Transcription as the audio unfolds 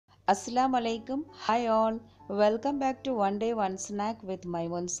Assalamu alaikum. Hi all. Welcome back to One Day One Snack with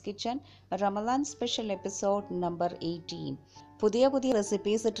Maimon's Kitchen. Ramalan special episode number 18. പുതിയ പുതിയ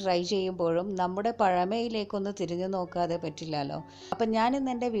recipes try ചെയ്യുമ്പോഴും നമ്മുടെ പഴമയിലേക്കൊന്ന് തിരിഞ്ഞു നോക്കാതെ പറ്റില്ലല്ലോ. അപ്പം ഞാൻ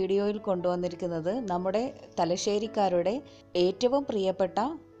ഇന്ന് എൻ്റെ വീഡിയോയിൽ കൊണ്ടുവന്നിരിക്കുന്നത് നമ്മുടെ തലശ്ശേരിക്കാരുടെ ഏറ്റവും പ്രിയപ്പെട്ട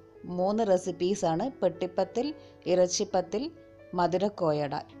 3 റെസിപ്പീസാണ്. പെട്ടിപ്പത്തിൽ, ഇറച്ചിപ്പത്തിൽ,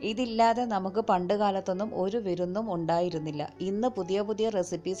 മധുരക്കോയട. ഇതില്ലാതെ നമുക്ക് പണ്ട് കാലത്തൊന്നും ഒരു വിരുന്നും ഉണ്ടായിരുന്നില്ല. ഇന്ന് പുതിയ പുതിയ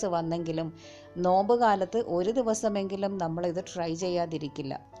റെസിപ്പീസ് വന്നെങ്കിലും നോമ്പ് കാലത്ത് ഒരു ദിവസമെങ്കിലും നമ്മളിത് ട്രൈ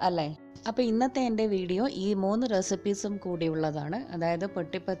ചെയ്യാതിരിക്കില്ല അല്ലേ. അപ്പോൾ ഇന്നത്തെ എൻ്റെ വീഡിയോ ഈ 3 റെസിപ്പീസും കൂടിയുള്ളതാണ്. അതായത്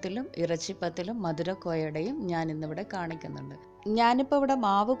പെട്ടിപ്പത്തിലും ഇറച്ചിപ്പത്തിലും മധുരക്കോയടയും ഞാൻ ഇന്നിവിടെ കാണിക്കുന്നുണ്ട്. ഞാനിപ്പോൾ ഇവിടെ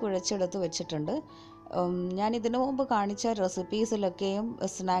മാവ് കുഴച്ചെടുത്ത് വെച്ചിട്ടുണ്ട്. ഞാൻ ഇതിനു മുമ്പ് കാണിച്ച റെസിപ്പീസിലൊക്കെയും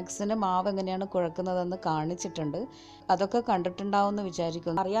സ്നാക്സിന് മാവ് എങ്ങനെയാണ് കുഴക്കുന്നതെന്ന് കാണിച്ചിട്ടുണ്ട്. അതൊക്കെ കണ്ടിട്ടുണ്ടാവുമെന്ന്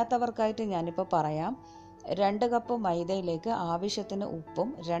വിചാരിക്കുന്നു. അറിയാത്തവർക്കായിട്ട് ഞാനിപ്പോൾ പറയാം. 2 കപ്പ് മൈദയിലേക്ക് ആവശ്യത്തിന് ഉപ്പും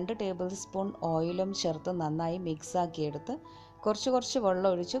 2 ടേബിൾ സ്പൂൺ ഓയിലും ചേർത്ത് നന്നായി മിക്സാക്കിയെടുത്ത് കുറച്ച് വെള്ളം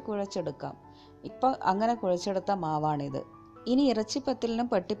ഒഴിച്ച് കുഴച്ചെടുക്കാം. ഇപ്പോൾ അങ്ങനെ കുഴച്ചെടുത്ത മാവാണിത്. ഇനി ഇറച്ചിപ്പത്തിലിനും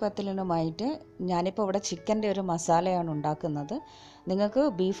പെട്ടിപ്പത്തിലിനുമായിട്ട് ഞാനിപ്പോൾ ഇവിടെ ചിക്കൻ്റെ ഒരു മസാലയാണ് ഉണ്ടാക്കുന്നത്. നിങ്ങൾക്ക്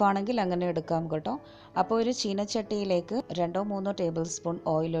ബീഫാണെങ്കിൽ അങ്ങനെ എടുക്കാം കേട്ടോ. അപ്പോൾ ഒരു ചീനച്ചട്ടിയിലേക്ക് 2-3 ടേബിൾ സ്പൂൺ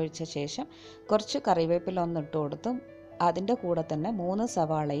ഓയിൽ ഒഴിച്ച ശേഷം കുറച്ച് കറിവേപ്പില ഒന്ന് ഇട്ട് കൊടുത്തും അതിൻ്റെ കൂടെ തന്നെ 3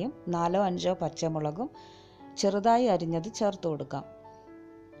 സവാളയും 4-5 പച്ചമുളകും ചെറുതായി അരിഞ്ഞത് ചേർത്ത് കൊടുക്കാം.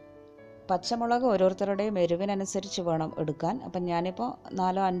 പച്ചമുളക് ഓരോരുത്തരുടെയും എരിവിനനുസരിച്ച് വേണം എടുക്കാൻ. അപ്പം ഞാനിപ്പോൾ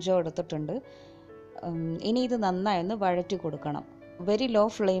 4-5 എടുത്തിട്ടുണ്ട്. ഇനി ഇത് നന്നായി ഒന്ന് വഴറ്റി കൊടുക്കണം. വെരി ലോ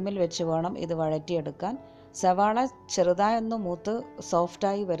ഫ്ലെയിമിൽ വെച്ച് വേണം ഇത് വഴറ്റിയെടുക്കാൻ. സവാള ചെറുതായൊന്ന് മൂത്ത്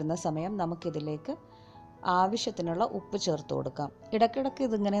സോഫ്റ്റായി വരുന്ന സമയം നമുക്കിതിലേക്ക് ആവശ്യത്തിനുള്ള ഉപ്പ് ചേർത്ത് കൊടുക്കാം. ഇടയ്ക്കിടയ്ക്ക്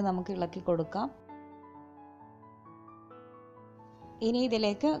ഇതിങ്ങനെ നമുക്ക് ഇളക്കി കൊടുക്കാം. ഇനി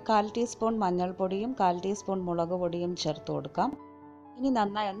ഇതിലേക്ക് 1/4 ടീസ്പൂൺ മഞ്ഞൾപ്പൊടിയും 1/4 ടീസ്പൂൺ മുളക് പൊടിയും ചേർത്ത് കൊടുക്കാം. ഇനി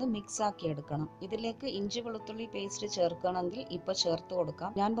നന്നായി ഒന്ന് മിക്സ് ആക്കി എടുക്കണം. ഇതിലേക്ക് ഇഞ്ചി വെളുത്തുള്ളി പേസ്റ്റ് ചേർക്കണമെങ്കിൽ ഇപ്പോൾ ചേർത്ത്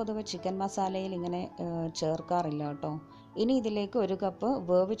കൊടുക്കാം. ഞാൻ പൊതുവെ ചിക്കൻ മസാലയിൽ ഇങ്ങനെ ചേർക്കാറില്ല കേട്ടോ. ഇനി ഇതിലേക്ക് 1 കപ്പ്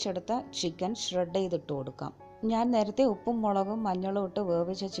വേവിച്ചെടുത്ത ചിക്കൻ ഷ്രെഡ് ചെയ്തിട്ട് കൊടുക്കാം. ഞാൻ നേരത്തെ ഉപ്പും മുളകും മഞ്ഞളും ഇട്ട്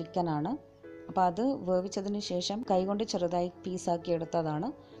വേവിച്ച ചിക്കനാണ്. അപ്പോൾ അത് വേവിച്ചതിന് ശേഷം കൈകൊണ്ട് ചെറുതായി പീസാക്കി എടുത്തതാണ്.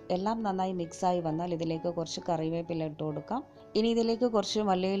 എല്ലാം നന്നായി മിക്സായി വന്നാൽ ഇതിലേക്ക് കുറച്ച് കറിവേപ്പില ഇട്ട് കൊടുക്കാം. ഇനി ഇതിലേക്ക് കുറച്ച്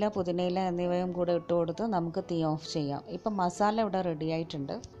മല്ലിയില, പുതിനയില എന്നിവയും കൂടെ ഇട്ട് കൊടുത്ത് നമുക്ക് തീ ഓഫ് ചെയ്യാം. ഇപ്പം മസാല ഇവിടെ റെഡി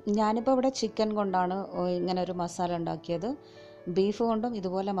ആയിട്ടുണ്ട്. ഞാനിപ്പോൾ ഇവിടെ ചിക്കൻ കൊണ്ടാണ് ഇങ്ങനെ ഒരു മസാല ഉണ്ടാക്കിയത്. ബീഫ് കൊണ്ടും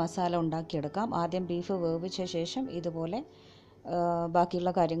ഇതുപോലെ മസാല ഉണ്ടാക്കിയെടുക്കാം. ആദ്യം ബീഫ് വേവിച്ച ശേഷം ഇതുപോലെ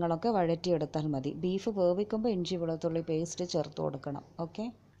ബാക്കിയുള്ള കാര്യങ്ങളൊക്കെ വഴറ്റിയെടുത്താൽ മതി. ബീഫ് വേവിക്കുമ്പോൾ ഇഞ്ചി വെളുത്തുള്ളി പേസ്റ്റ് ചേർത്ത് കൊടുക്കണം. ഓക്കെ,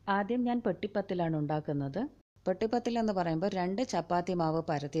 ആദ്യം ഞാൻ പെട്ടിപ്പത്തിലാണ് ഉണ്ടാക്കുന്നത്. പെട്ടിപ്പത്തിൽ എന്ന് പറയുമ്പോൾ 2 ചപ്പാത്തി മാവ്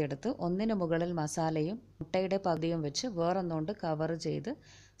പരത്തിയെടുത്ത് ഒന്നിന് മുകളിൽ മസാലയും മുട്ടയുടെ പകുതിയും വെച്ച് വേറൊന്നുകൊണ്ട് കവർ ചെയ്ത്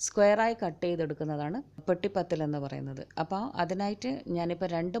സ്ക്വയറായി കട്ട് ചെയ്തെടുക്കുന്നതാണ് പെട്ടിപ്പത്തിൽ എന്ന് പറയുന്നത്. അപ്പോൾ അതിനായിട്ട് ഞാനിപ്പോൾ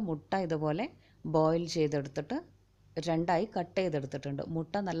 2 മുട്ട ഇതുപോലെ ബോയിൽ ചെയ്തെടുത്തിട്ട് 2ആയി കട്ട് ചെയ്തെടുത്തിട്ടുണ്ട്.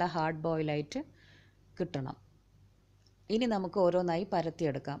 മുട്ട നല്ല ഹാർഡ് ബോയിലായിട്ട് കിട്ടണം. ഇനി നമുക്ക് ഓരോന്നായി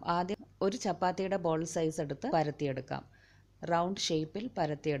പരത്തിയെടുക്കാം. ആദ്യം ഒരു ചപ്പാത്തിയുടെ ബോൾ സൈസ് എടുത്ത് പരത്തിയെടുക്കാം. റൗണ്ട് ഷേപ്പിൽ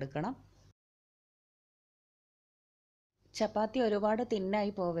പരത്തിയെടുക്കണം. ചപ്പാത്തി ഒരുപാട്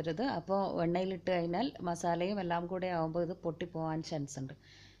തിന്നായി പോകരുത്. അപ്പോൾ എണ്ണയിലിട്ട് കഴിഞ്ഞാൽ മസാലയും എല്ലാം കൂടെ ആകുമ്പോൾ ഇത് പൊട്ടിപ്പോകാൻ ചാൻസ് ഉണ്ട്.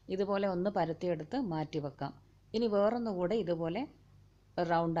 ഇതുപോലെ ഒന്ന് പരത്തിയെടുത്ത് മാറ്റി വെക്കാം. ഇനി വേറൊന്നുകൂടെ ഇതുപോലെ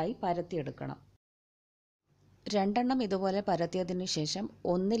റൗണ്ടായി പരത്തിയെടുക്കണം. 2 ഇതുപോലെ പരത്തിയതിന് ശേഷം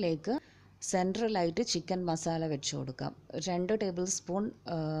ഒന്നിലേക്ക് സെൻട്രലായിട്ട് ചിക്കൻ മസാല വെച്ച് കൊടുക്കാം. 2 ടേബിൾ സ്പൂൺ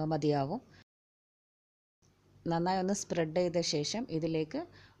മതിയാവും. നന്നായി ഒന്ന് സ്പ്രെഡ് ചെയ്ത ശേഷം ഇതിലേക്ക്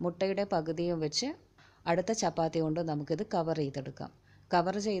മുട്ടയുടെ പകുതിയും വെച്ച് അടുത്ത ചപ്പാത്തി കൊണ്ട് നമുക്കിത് കവർ ചെയ്തെടുക്കാം.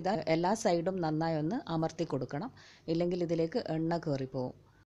 കവർ ചെയ്താൽ എല്ലാ സൈഡും നന്നായി ഒന്ന് അമർത്തി കൊടുക്കണം. ഇല്ലെങ്കിൽ ഇതിലേക്ക് എണ്ണ കയറിപ്പോവും.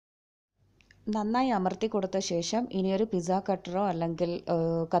 നന്നായി അമർത്തി കൊടുത്ത ശേഷം ഇനിയൊരു പിസ്സ കട്ടറോ അല്ലെങ്കിൽ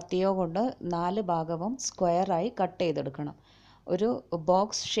കത്തിയോ കൊണ്ട് 4 ഭാഗവും സ്ക്വയറായി കട്ട് ചെയ്തെടുക്കണം. ഒരു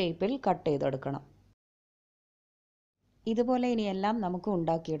ബോക്സ് ഷേപ്പിൽ കട്ട് ചെയ്തെടുക്കണം. ഇതുപോലെ ഇനിയെല്ലാം നമുക്ക്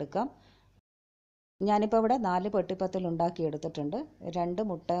ഉണ്ടാക്കിയെടുക്കാം. ഞാനിപ്പോൾ ഇവിടെ 4 പെട്ടിപ്പത്തിൽ ഉണ്ടാക്കിയെടുത്തിട്ടുണ്ട്. 2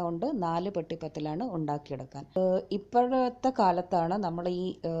 മുട്ട കൊണ്ട് 4 പെട്ടിപ്പത്തിലാണ് ഉണ്ടാക്കിയെടുക്കാൻ. ഇപ്പോഴത്തെ കാലത്താണ് നമ്മൾ ഈ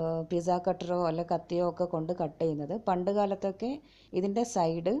പിസ്സ കട്ടറോ അല്ലെ കത്തിയോ ഒക്കെ കൊണ്ട് കട്ട് ചെയ്യുന്നത്. പണ്ട് കാലത്തൊക്കെ ഇതിൻ്റെ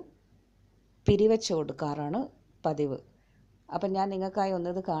സൈഡ് പിരിവെച്ച് കൊടുക്കാറാണ് പതിവ്. അപ്പം ഞാൻ നിങ്ങൾക്കായി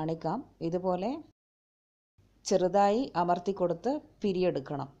ഒന്നത് കാണിക്കാം. ഇതുപോലെ ചെറുതായി അമർത്തി കൊടുത്ത്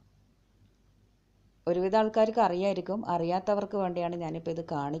പിരിയെടുക്കണം. ഒരുവിധ ആൾക്കാർക്ക് അറിയായിരിക്കും. അറിയാത്തവർക്ക് വേണ്ടിയാണ് ഞാനിപ്പോൾ ഇത്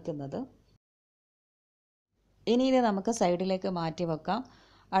കാണിക്കുന്നത്. ഇനി ഇത് നമുക്ക് സൈഡിലേക്ക് മാറ്റി വെക്കാം.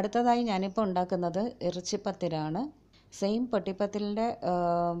 അടുത്തതായി ഞാനിപ്പോൾ ഉണ്ടാക്കുന്നത് ഇറച്ചിപ്പത്തിലാണ്. സെയിം പെട്ടിപ്പത്തിലിൻ്റെ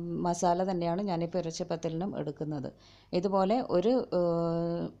മസാല തന്നെയാണ് ഞാനിപ്പോൾ ഇറച്ചിപ്പത്തിലിനും എടുക്കുന്നത്. ഇതുപോലെ ഒരു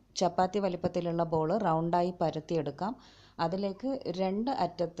ചപ്പാത്തി വലിപ്പത്തിലുള്ള ബോൾ റൗണ്ടായി പരത്തിയെടുക്കാം. അതിലേക്ക് 2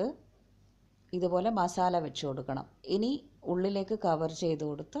 അറ്റത്ത് ഇതുപോലെ മസാല വെച്ച് കൊടുക്കണം. ഇനി ഉള്ളിലേക്ക് കവർ ചെയ്ത്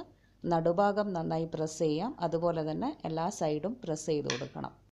കൊടുത്ത് നടുഭാഗം നന്നായി പ്രസ് ചെയ്യാം. അതുപോലെ തന്നെ എല്ലാ സൈഡും പ്രസ് ചെയ്ത്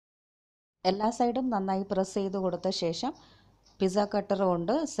കൊടുക്കണം. എല്ലാ സൈഡും നന്നായി പ്രസ് ചെയ്ത് കൊടുത്ത ശേഷം പിസ്സ കട്ടർ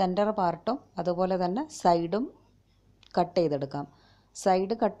കൊണ്ട് സെൻറ്റർ പാർട്ടും അതുപോലെ തന്നെ സൈഡും കട്ട് ചെയ്തെടുക്കാം.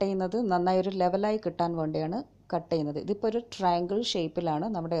 സൈഡ് കട്ട് ചെയ്യുന്നത് നന്നായി ഒരു ലെവലായി കിട്ടാൻ വേണ്ടിയാണ് കട്ട് ചെയ്യുന്നത്. ഇതിപ്പോൾ ഒരു ട്രയാങ്കിൾ ഷേപ്പിലാണ്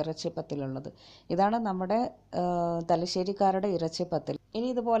നമ്മുടെ ഇറച്ചിപ്പത്തിലുള്ളത്. ഇതാണ് നമ്മുടെ തലശ്ശേരിക്കാരുടെ ഇറച്ചിപ്പത്തിൽ. ഇനി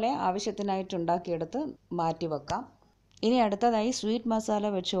ഇതുപോലെ ആവശ്യത്തിനായിട്ട് ഉണ്ടാക്കിയെടുത്ത് മാറ്റി വെക്കാം. ഇനി അടുത്തതായി സ്വീറ്റ് മസാല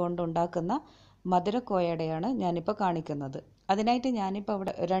വെച്ചുകൊണ്ട് ഉണ്ടാക്കുന്ന മധുരക്കോയടയാണ് ഞാനിപ്പോൾ കാണിക്കുന്നത്. അതിനായിട്ട് ഞാനിപ്പോൾ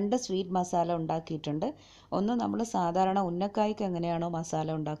ഇവിടെ 2 സ്വീറ്റ് മസാല ഉണ്ടാക്കിയിട്ടുണ്ട്. ഒന്ന് നമ്മൾ സാധാരണ ഉന്നക്കായ്ക്ക് എങ്ങനെയാണോ മസാല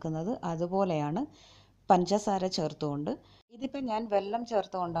ഉണ്ടാക്കുന്നത് അതുപോലെയാണ് പഞ്ചസാര ചേർത്തുകൊണ്ട്. ഇതിപ്പോൾ ഞാൻ വെല്ലം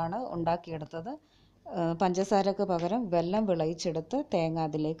ചേർത്തുകൊണ്ടാണ് ഉണ്ടാക്കിയെടുത്തത്. പഞ്ചസാരക്ക് പകരം വെല്ലം വിളയിച്ചെടുത്ത് തേങ്ങ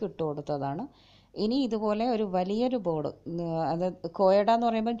അതിലേക്ക് ഇട്ട് കൊടുത്തതാണ്. ഇനി ഇതുപോലെ ഒരു വലിയൊരു ബോൾ, അത് കോയട എന്ന്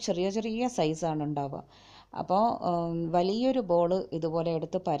പറയുമ്പോൾ ചെറിയ ചെറിയ സൈസാണ് ഉണ്ടാവുക. അപ്പോൾ വലിയൊരു ബോൾ ഇതുപോലെ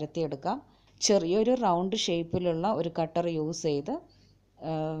എടുത്ത് പരത്തിയെടുക്കാം. ചെറിയൊരു റൗണ്ട് ഷേപ്പിലുള്ള ഒരു കട്ടർ യൂസ് ചെയ്ത്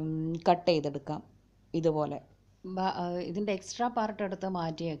കട്ട് ചെയ്തെടുക്കാം. ഇതുപോലെ ഇതിൻ്റെ എക്സ്ട്രാ പാർട്ട് എടുത്ത്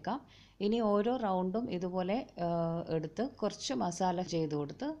മാറ്റിയേക്കാം. ഇനി ഓരോ റൗണ്ടും ഇതുപോലെ എടുത്ത് കുറച്ച് മസാല ചെയ്ത്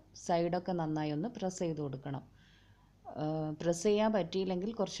കൊടുത്ത് സൈഡൊക്കെ നന്നായി ഒന്ന് പ്രസ് ചെയ്ത് കൊടുക്കണം. പ്രസ് ചെയ്യാൻ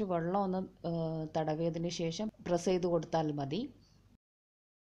പറ്റിയില്ലെങ്കിൽ കുറച്ച് വെള്ളം ഒന്ന് തടവിയതിന് ശേഷം പ്രസ് ചെയ്ത് കൊടുത്താൽ മതി.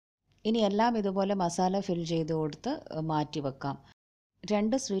 ഇനി എല്ലാം ഇതുപോലെ മസാല ഫിൽ ചെയ്ത് കൊടുത്ത് മാറ്റി വെക്കാം.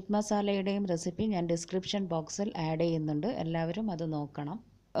 2 സ്വീറ്റ് മസാലയുടെയും റെസിപ്പി ഞാൻ ഡിസ്ക്രിപ്ഷൻ ബോക്സിൽ ആഡ് ചെയ്യുന്നുണ്ട്. എല്ലാവരും അത് നോക്കണം.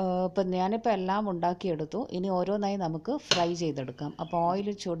 ഇപ്പം ഞാനിപ്പോൾ എല്ലാം ഉണ്ടാക്കിയെടുത്തു. ഇനി ഓരോന്നായി നമുക്ക് ഫ്രൈ ചെയ്തെടുക്കാം. അപ്പോൾ ഓയിൽ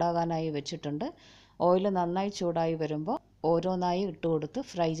ചൂടാകാനായി വെച്ചിട്ടുണ്ട്. ഓയിൽ നന്നായി ചൂടായി വരുമ്പോൾ ഓരോന്നായി ഇട്ട് കൊടുത്ത്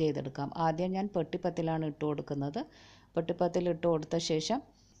ഫ്രൈ ചെയ്തെടുക്കാം. ആദ്യം ഞാൻ പെട്ടിപ്പത്തിലാണ് ഇട്ട് കൊടുക്കുന്നത്. പെട്ടിപ്പത്തിൽ ഇട്ട് കൊടുത്ത ശേഷം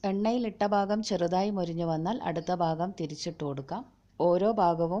എണ്ണയിലിട്ട ഭാഗം ചെറുതായി മൊരിഞ്ഞു വന്നാൽ അടുത്ത ഭാഗം തിരിച്ചിട്ട് കൊടുക്കാം. ഓരോ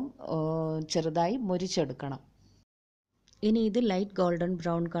ഭാഗവും ചെറുതായി മൊരിച്ചെടുക്കണം. ഇനി ഇത് ലൈറ്റ് ഗോൾഡൻ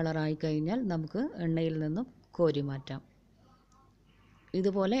ബ്രൗൺ കളറായി കഴിഞ്ഞാൽ നമുക്ക് എണ്ണയിൽ നിന്നും കോരി മാറ്റാം.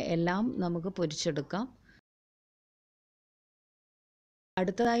 ഇതുപോലെ എല്ലാം നമുക്ക് പൊരിച്ചെടുക്കാം.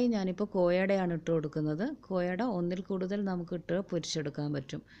 അടുത്തതായി ഞാനിപ്പോൾ കോയടയാണ് ഇട്ട് കൊടുക്കുന്നത്. കോയട ഒന്നിൽ കൂടുതൽ നമുക്ക് ഇട്ട് പൊരിച്ചെടുക്കാൻ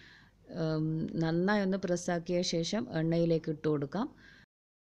പറ്റും. നന്നായി ഒന്ന് പ്രസ്സാക്കിയ ശേഷം എണ്ണയിലേക്ക് ഇട്ട് കൊടുക്കാം.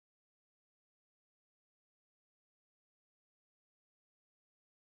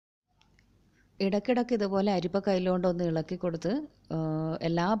 ഇടയ്ക്കിടയ്ക്ക് ഇതുപോലെ അരിപ്പ കയ്യിലുകൊണ്ടൊന്ന് ഇളക്കി കൊടുത്ത്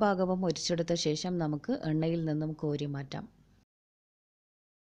എല്ലാ ഭാഗവും മൊരിച്ചെടുത്ത ശേഷം നമുക്ക് എണ്ണയിൽ നിന്നും കോരി മാറ്റാം.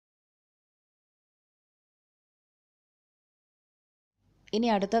 ഇനി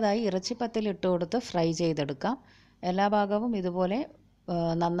അടുത്തതായി ഇറച്ചിപ്പത്തിൽ ഇട്ട് കൊടുത്ത് ഫ്രൈ ചെയ്തെടുക്കാം. എല്ലാ ഭാഗവും ഇതുപോലെ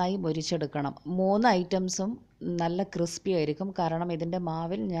നന്നായി മൊരിച്ചെടുക്കണം. 3 ഐറ്റംസും നല്ല ക്രിസ്പി ആയിരിക്കും. കാരണം ഇതിൻ്റെ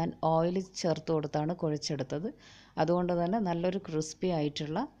മാവിൽ ഞാൻ ഓയിൽ ചേർത്ത് കൊടുത്താണ് കുഴച്ചെടുത്തത്. അതുകൊണ്ട് തന്നെ നല്ലൊരു ക്രിസ്പി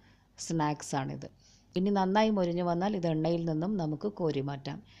ആയിട്ടുള്ള സ്നാക്സാണിത്. ഇനി നന്നായി മൊരിഞ്ഞു വന്നാൽ ഇത് എണ്ണയിൽ നിന്നും നമുക്ക് കോരി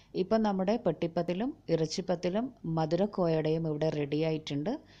മാറ്റാം. ഇപ്പം നമ്മുടെ പെട്ടിപ്പത്തിലും ഇറച്ചിപ്പത്തിലും മധുരക്കോയടയും ഇവിടെ റെഡി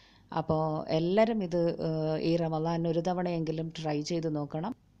ആയിട്ടുണ്ട്. അപ്പോൾ എല്ലാവരും ഇത് ഈ റമളാൻ ഒരു തവണയെങ്കിലും ട്രൈ ചെയ്ത്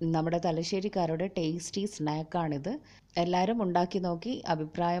നോക്കണം. നമ്മുടെ തലശ്ശേരിക്കാരുടെ ടേസ്റ്റി സ്നാക്കാണിത്. എല്ലാവരും ഉണ്ടാക്കി നോക്കി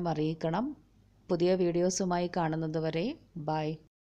അഭിപ്രായം അറിയിക്കണം. പുതിയ വീഡിയോസുമായി കാണുന്നത് വരെ ബൈ.